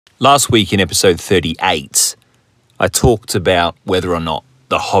Last week in episode 38, I talked about whether or not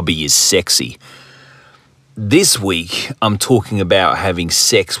the hobby is sexy. This week, I'm talking about having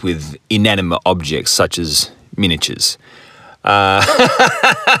sex with inanimate objects such as miniatures. No,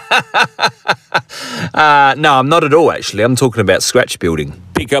 I'm not at all, actually. I'm talking about scratch building.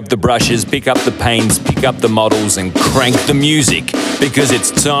 Pick up the brushes, pick up the paints, pick up the models, and crank the music, because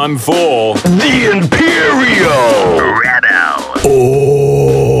it's time for The Imperial Rebel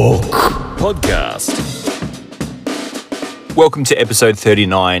podcast. Welcome to episode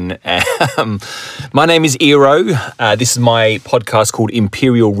 39. My name is Eero. This is my podcast called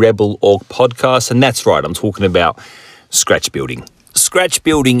Imperial Rebel Orc Podcast, and that's right, I'm talking about scratch building. Scratch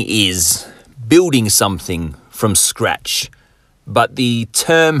building is building something from scratch, but the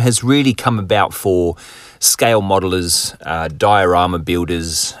term has really come about for scale modelers, diorama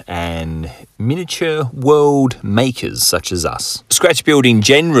builders, and miniature world makers such as us. Scratch building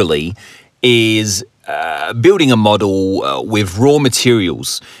generally is building a model with raw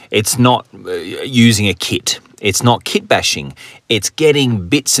materials. It's not using a kit. It's not kit bashing. It's getting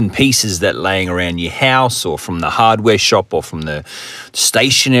bits and pieces that laying around your house or from the hardware shop or from the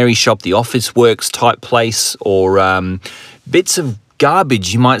stationery shop, the office works type place, or bits of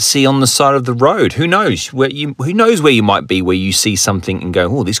garbage you might see on the side of the road. Who knows? Who knows where you might be, where you see something and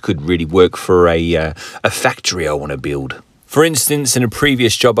go, oh, this could really work for a factory I want to build. For instance, in a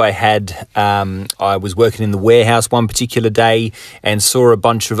previous job I had, I was working in the warehouse one particular day and saw a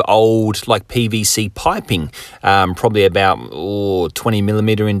bunch of old PVC piping, probably about 20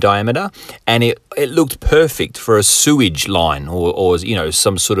 millimeter in diameter, and it looked perfect for a sewage line or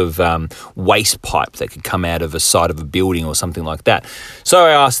some sort of waste pipe that could come out of a side of a building or something like that. So I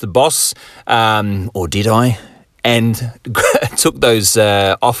asked the boss, or did I? And took those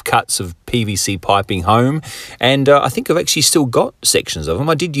offcuts of PVC piping home, and I think I've actually still got sections of them.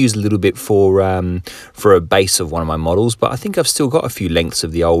 I did use a little bit for a base of one of my models, but I think I've still got a few lengths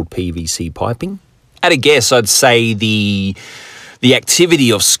of the old PVC piping. At a guess, I'd say the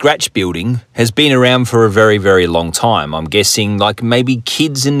activity of scratch building has been around for a very, very long time. I'm guessing maybe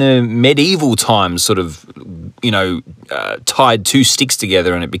kids in the medieval times sort of, tied two sticks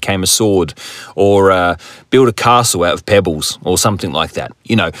together and it became a sword, or build a castle out of pebbles or something like that.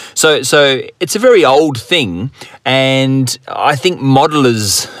 So it's a very old thing, and I think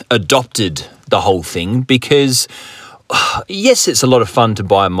modelers adopted the whole thing because, yes, it's a lot of fun to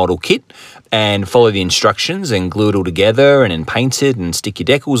buy a model kit and follow the instructions and glue it all together and then paint it and stick your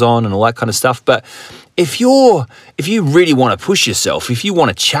decals on and all that kind of stuff. But if you really want to push yourself, if you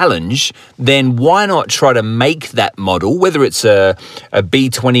want a challenge, then why not try to make that model, whether it's a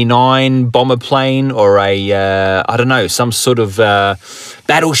B-29 bomber plane or some sort of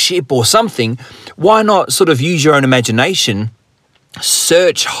battleship or something. Why not sort of use your own imagination,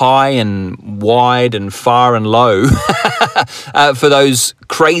 search high and wide and far and low for those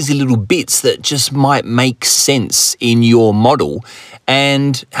crazy little bits that just might make sense in your model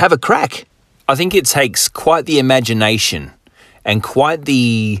and have a crack. I think it takes quite the imagination and quite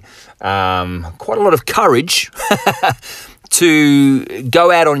a lot of courage to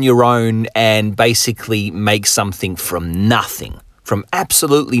go out on your own and basically make something from nothing, from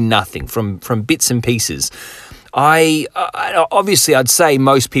absolutely nothing, from bits and pieces. Obviously, I'd say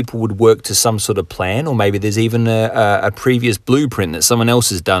most people would work to some sort of plan, or maybe there's even a previous blueprint that someone else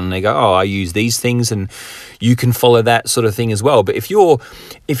has done, and they go, oh, I use these things, and you can follow that sort of thing as well. But if you're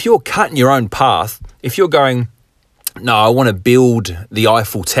cutting your own path, if you're going, no, I want to build the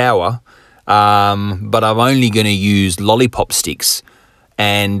Eiffel Tower, but I'm only going to use lollipop sticks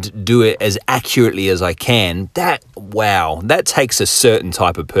and do it as accurately as I can, that takes a certain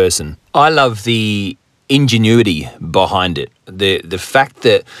type of person. I love the ingenuity behind it. The fact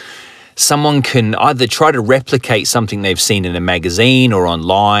that someone can either try to replicate something they've seen in a magazine or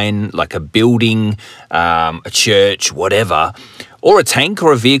online, like a building, a church, whatever, or a tank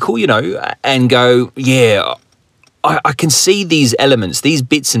or a vehicle, and go, yeah, I can see these elements, these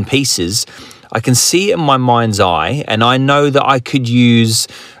bits and pieces. I can see it in my mind's eye, and I know that I could use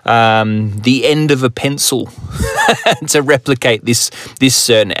the end of a pencil to replicate this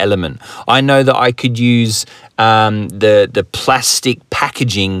certain element. I know that I could use the plastic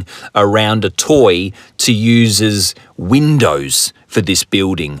packaging around a toy to use as windows for this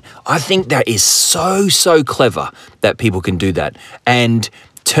building. I think that is so clever that people can do that and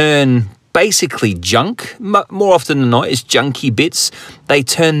turn basically junk, more often than not, it's junky bits. They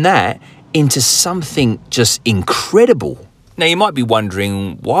turn that into something just incredible. Now, you might be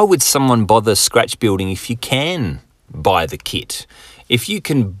wondering, why would someone bother scratch building if you can buy the kit? If you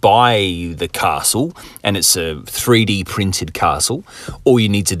can buy the castle and it's a 3D printed castle, all you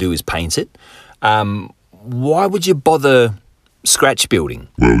need to do is paint it. Why would you bother scratch building?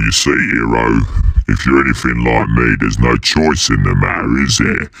 Well, you see, Hero, if you're anything like me, there's no choice in the matter, is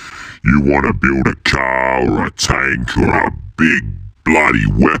there? You want to build a car or a tank or a big bloody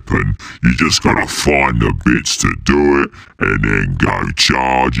weapon, you just gotta find the bits to do it and then go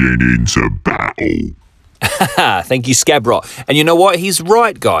charging into battle. Thank you, Scabrot. And you know what? He's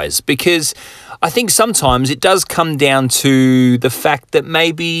right, guys, because I think sometimes it does come down to the fact that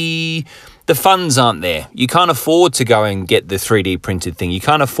maybe the funds aren't there. You can't afford to go and get the 3D printed thing. You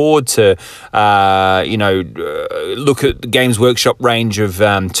can't afford to, look at the Games Workshop range of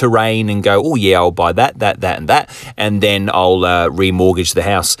terrain and go, oh yeah, I'll buy that, and that, and then I'll remortgage the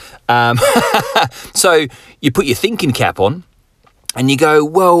house. So you put your thinking cap on and you go,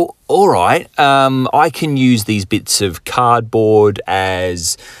 well, all right, I can use these bits of cardboard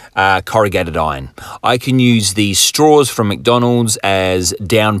as corrugated iron. I can use these straws from McDonald's as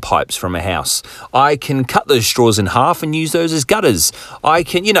downpipes from a house. I can cut those straws in half and use those as gutters. I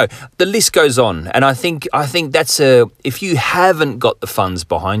can, the list goes on. And I think that's if you haven't got the funds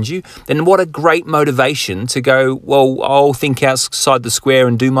behind you, then what a great motivation to go, well, I'll think outside the square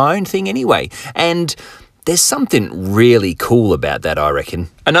and do my own thing anyway. And there's something really cool about that, I reckon.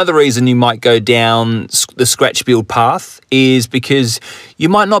 Another reason you might go down the scratch build path is because you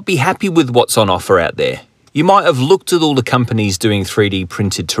might not be happy with what's on offer out there. You might have looked at all the companies doing 3D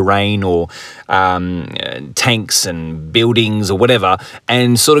printed terrain or tanks and buildings or whatever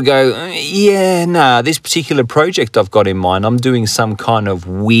and sort of go, yeah, nah, this particular project I've got in mind, I'm doing some kind of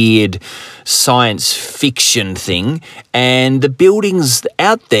weird science fiction thing and the buildings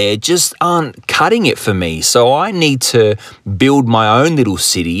out there just aren't cutting it for me. So I need to build my own little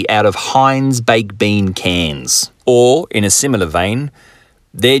city out of Heinz baked bean cans. Or, in a similar vein,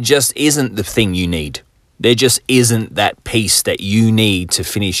 there just isn't the thing you need. There just isn't that piece that you need to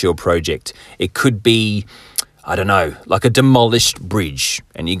finish your project. It could be, I don't know, like a demolished bridge.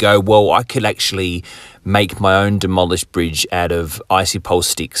 And you go, well, I could actually make my own demolished bridge out of icy pole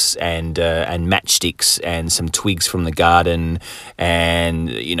sticks and matchsticks and some twigs from the garden and,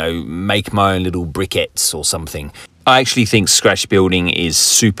 make my own little briquettes or something. I actually think scratch building is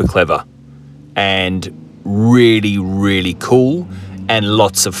super clever and really, really cool and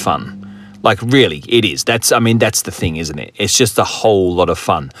lots of fun. Like, really, it is. That's the thing, isn't it? It's just a whole lot of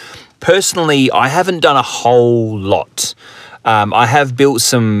fun. Personally, I haven't done a whole lot. I have built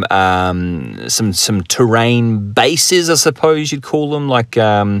some terrain bases, I suppose you'd call them,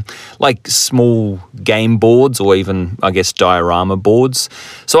 like small game boards or even, I guess, diorama boards.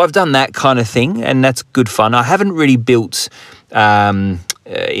 So I've done that kind of thing, and that's good fun. I haven't really built, in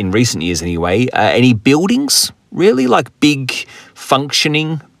recent years anyway, any buildings, really, like big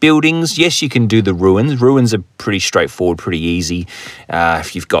functioning buildings. Yes, you can do the ruins. Ruins are pretty straightforward, pretty easy.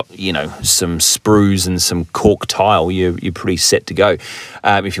 If you've got, some sprues and some cork tile, you're pretty set to go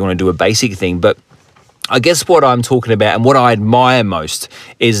if you want to do a basic thing. But I guess what I'm talking about and what I admire most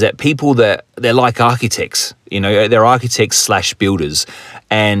is that people they're like architects, they're architects / builders,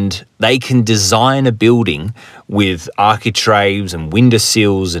 and they can design a building with architraves and window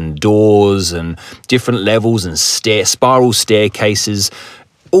sills and doors and different levels and spiral staircases,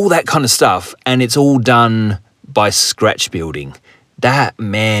 all that kind of stuff. And it's all done by scratch building. That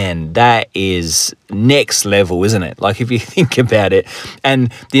is next level, isn't it? Like, if you think about it,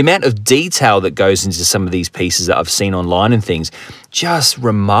 and the amount of detail that goes into some of these pieces that I've seen online and things, just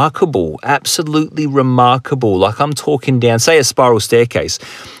remarkable, absolutely remarkable. Like, I'm talking down, say, a spiral staircase,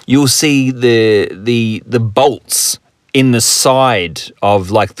 you'll see the bolts in the side of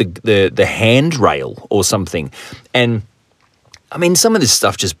like the handrail or something. And I mean, some of this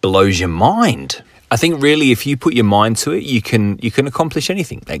stuff just blows your mind. I think really if you put your mind to it, you can accomplish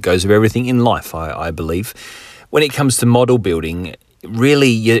anything. That goes with everything in life, I believe. When it comes to model building, really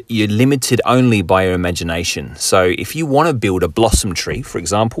you're limited only by your imagination. So if you want to build a blossom tree, for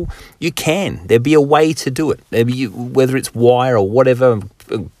example, you can. There'd be a way to do it. Whether it's wire or whatever,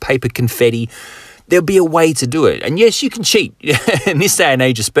 paper confetti, there'll be a way to do it. And yes, you can cheat. In this day and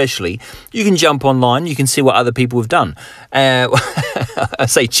age especially, you can jump online, you can see what other people have done. I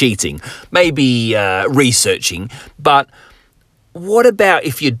say cheating, maybe researching, but what about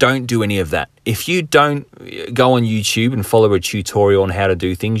if you don't do any of that? If you don't go on YouTube and follow a tutorial on how to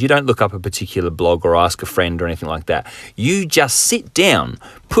do things, you don't look up a particular blog or ask a friend or anything like that. You just sit down,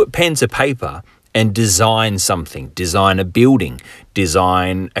 put pen to paper, and design something, design a building,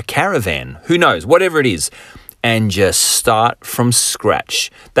 design a caravan, who knows, whatever it is. and just start from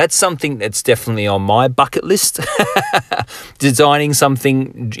scratch. That's something that's definitely on my bucket list. Designing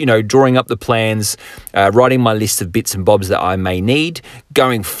something, drawing up the plans, writing my list of bits and bobs that I may need,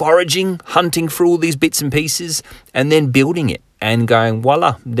 going foraging, hunting for all these bits and pieces, and then building it and going,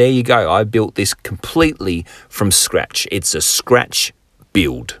 voila, there you go. I built this completely from scratch. It's a scratch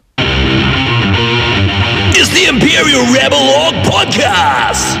build. It's the Imperial Rebel Org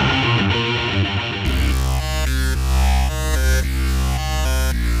Podcast!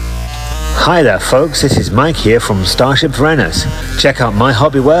 Hi there folks, this is Mike here from Starship Varanus. Check out my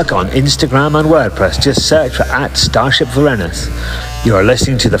hobby work on Instagram and WordPress. Just search for @Starship Varanus. You are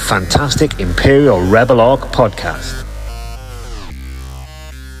listening to the fantastic Imperial Rebel Org podcast.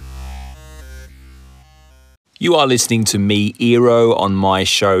 You are listening to me, Eero, on my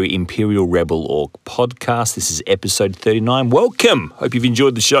show, Imperial Rebel Org podcast. This is episode 39. Welcome! Hope you've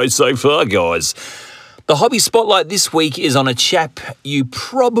enjoyed the show so far, guys. The hobby spotlight this week is on a chap you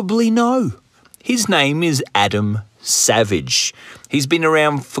probably know. His name is Adam Savage. He's been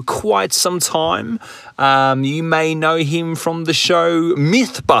around for quite some time. You may know him from the show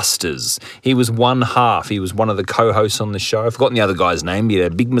Mythbusters. He was one half. He was one of the co-hosts on the show. I've forgotten the other guy's name. He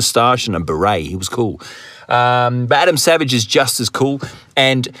had a big moustache and a beret. He was cool. But Adam Savage is just as cool,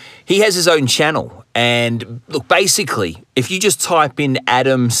 and he has his own channel. And look, basically, if you just type in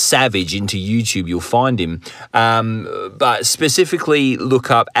Adam Savage into YouTube, you'll find him. But specifically, look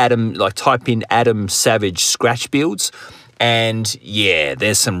up type in Adam Savage Scratch Builds. And yeah,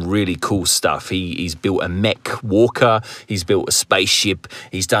 there's some really cool stuff. He's built a mech walker. He's built a spaceship.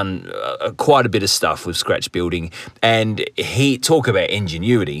 He's done quite a bit of stuff with scratch building. And talk about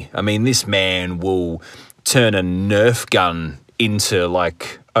ingenuity. I mean, this man will turn a Nerf gun into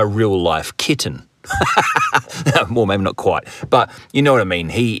like a real life kitten. Well, maybe not quite, but you know what I mean.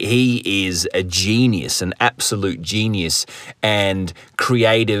 He is a genius, an absolute genius, and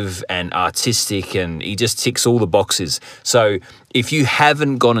creative and artistic, and he just ticks all the boxes. So if you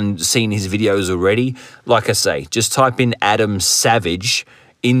haven't gone and seen his videos already, like I say, just type in Adam Savage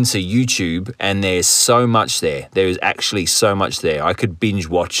into YouTube, and there's so much there. There is actually so much there. I could binge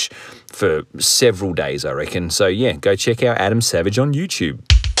watch for several days, I reckon. So yeah, go check out Adam Savage on YouTube.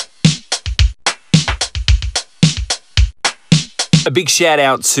 A big shout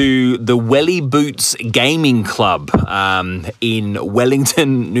out to the Welly Boots Gaming Club in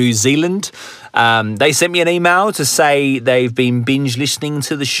Wellington, New Zealand. They sent me an email to say they've been binge listening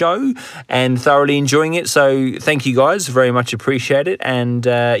to the show and thoroughly enjoying it. So thank you guys, very much appreciate it. And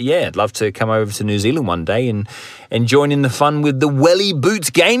I'd love to come over to New Zealand one day and join in the fun with the Welly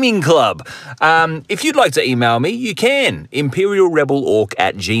Boots Gaming Club. If you'd like to email me, you can.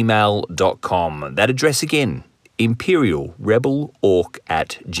 imperialrebelorc@gmail.com. That address again.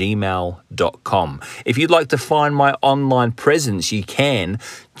 imperialrebelorc@gmail.com. If you'd like to find my online presence, you can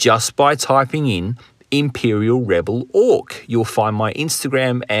just by typing in Imperial Rebel Orc. You'll find my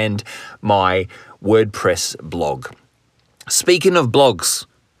Instagram and my WordPress blog. Speaking of blogs,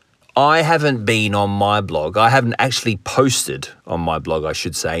 I haven't been on my blog. I haven't actually posted on my blog, I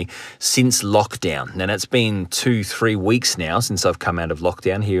should say, since lockdown. Now, that's been 2-3 weeks now since I've come out of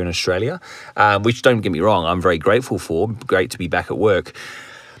lockdown here in Australia, which, don't get me wrong, I'm very grateful for. Great to be back at work.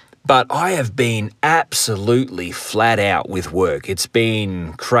 But I have been absolutely flat out with work. It's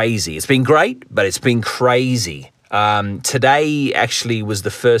been crazy. It's been great, but it's been crazy. Today actually was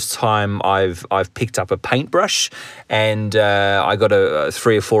the first time I've picked up a paintbrush, and I got a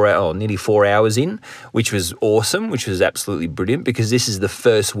 3 or 4 hour, nearly 4 hours in, which was awesome, which was absolutely brilliant, because this is the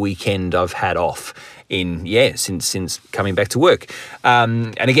first weekend I've had off since coming back to work.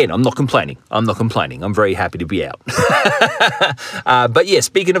 And again, I'm not complaining. I'm very happy to be out. But yeah,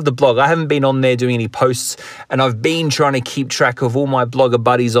 speaking of the blog, I haven't been on there doing any posts, and I've been trying to keep track of all my blogger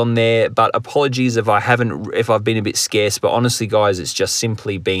buddies on there, but apologies if I've been a bit scarce. But honestly, guys, it's just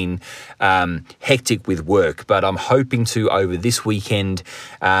simply been hectic with work. But I'm hoping to, over this weekend,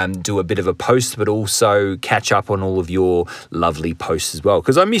 do a bit of a post, but also catch up on all of your lovely posts as well,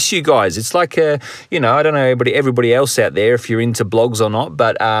 because I miss you guys. It's like I don't know everybody else out there if you're into blogs or not,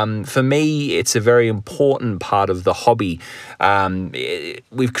 but for me, it's a very important part of the hobby.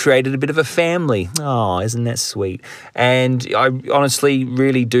 We've created a bit of a family. Oh, isn't that sweet? And I honestly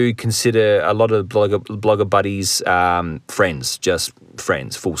really do consider a lot of blogger buddies friends, just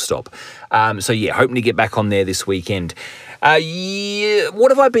friends, full stop. So yeah, hoping to get back on there this weekend.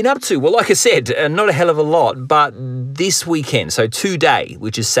 What have I been up to? Well, like I said, not a hell of a lot, but this weekend, so today,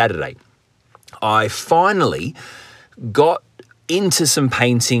 which is Saturday, I finally got into some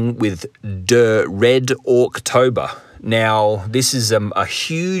painting with Der Red Orktober. Now, this is a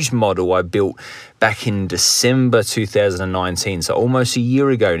huge model I built back in December 2019, so almost a year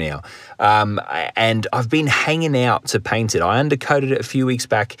ago now. And I've been hanging out to paint it. I undercoated it a few weeks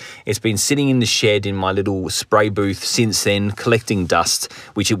back. It's been sitting in the shed in my little spray booth since then, collecting dust,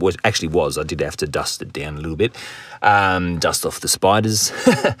 which it actually was. I did have to dust it down a little bit, dust off the spiders.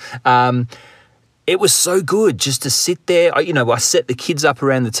 It was so good just to sit there. I set the kids up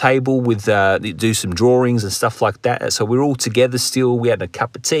around the table with do some drawings and stuff like that. So we're all together still. We had a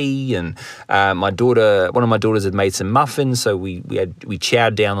cup of tea, and one of my daughters had made some muffins, so we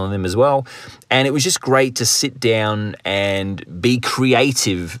chowed down on them as well. And it was just great to sit down and be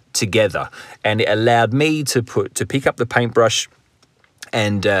creative together. And it allowed me to pick up the paintbrush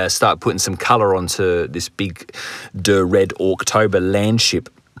and start putting some colour onto this big Der Red Orktober landship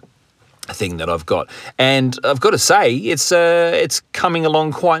thing that I've got, and I've got to say it's coming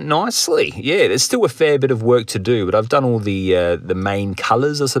along quite nicely. Yeah, there's still a fair bit of work to do, but I've done all the main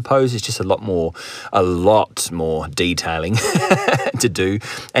colours, I suppose. It's just a lot more detailing to do,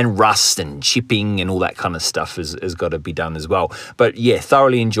 and rust and chipping and all that kind of stuff has got to be done as well. But yeah,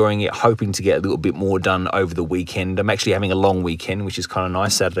 thoroughly enjoying it, hoping to get a little bit more done over the weekend. I'm actually having a long weekend, which is kind of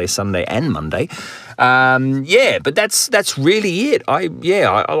nice, Saturday, Sunday and Monday. But that's really it.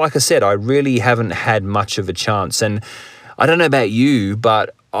 Like I said, I really haven't had much of a chance, and I don't know about you,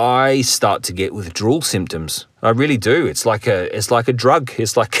 but I start to get withdrawal symptoms. I really do. It's like a drug.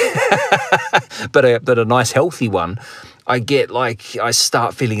 It's like, but a nice healthy one. I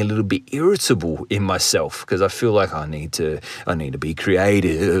start feeling a little bit irritable in myself because I feel like I need to be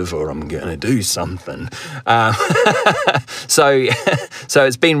creative, or I'm going to do something. So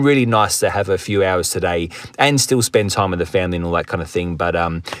it's been really nice to have a few hours today and still spend time with the family and all that kind of thing. But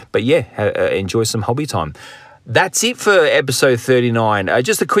enjoy some hobby time. That's it for episode 39.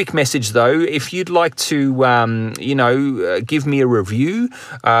 Just a quick message, though. If you'd like to, give me a review,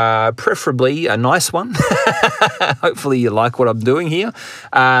 preferably a nice one. Hopefully you like what I'm doing here.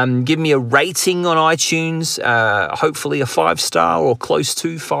 Give me a rating on iTunes, hopefully a 5-star or close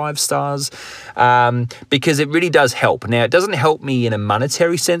to 5 stars, because it really does help. Now, it doesn't help me in a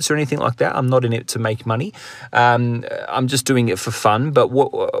monetary sense or anything like that. I'm not in it to make money. I'm just doing it for fun. But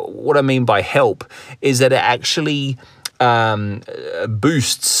what I mean by help is that it actually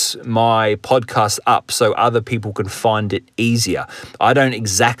boosts my podcast up so other people can find it easier. I don't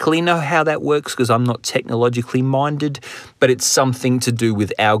exactly know how that works because I'm not technologically minded, but it's something to do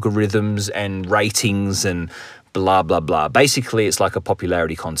with algorithms and ratings and blah, blah, blah. Basically, it's like a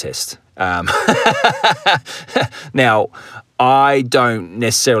popularity contest. Now, I don't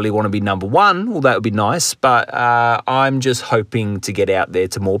necessarily want to be number one. Well, that would be nice, but I'm just hoping to get out there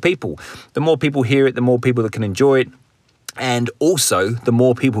to more people. The more people hear it, the more people that can enjoy it. And also, the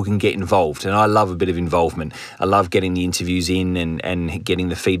more people can get involved. And I love a bit of involvement. I love getting the interviews in and getting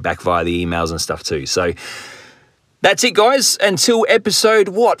the feedback via the emails and stuff too. So that's it, guys. Until episode,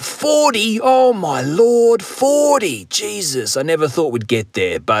 40? Oh, my Lord, 40. Jesus, I never thought we'd get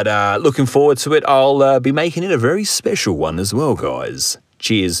there. But looking forward to it. I'll be making it a very special one as well, guys.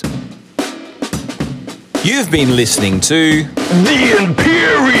 Cheers. You've been listening to The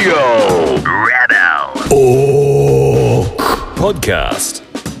Imperial Rebel Podcast.